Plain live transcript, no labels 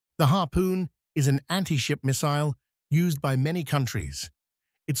The Harpoon is an anti-ship missile used by many countries.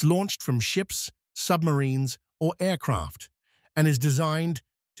 It's launched from ships, submarines, or aircraft and is designed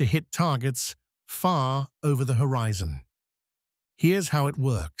to hit targets far over the horizon. Here's how it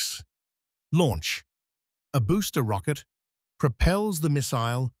works. Launch. A booster rocket propels the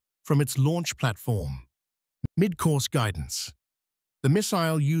missile from its launch platform. Mid-course guidance. The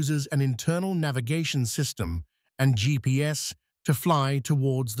missile uses an internal navigation system and GPS to fly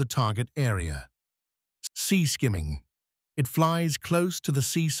towards the target area. Sea skimming. It flies close to the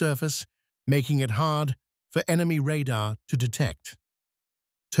sea surface, making it hard for enemy radar to detect.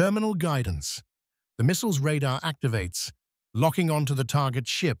 Terminal guidance. The missile's radar activates, locking onto the target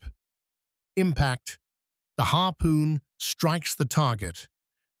ship. Impact. The Harpoon strikes the target,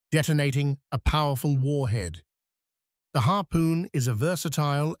 detonating a powerful warhead. The Harpoon is a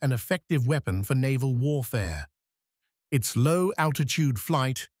versatile and effective weapon for naval warfare. Its low-altitude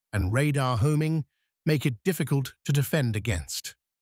flight and radar homing make it difficult to defend against.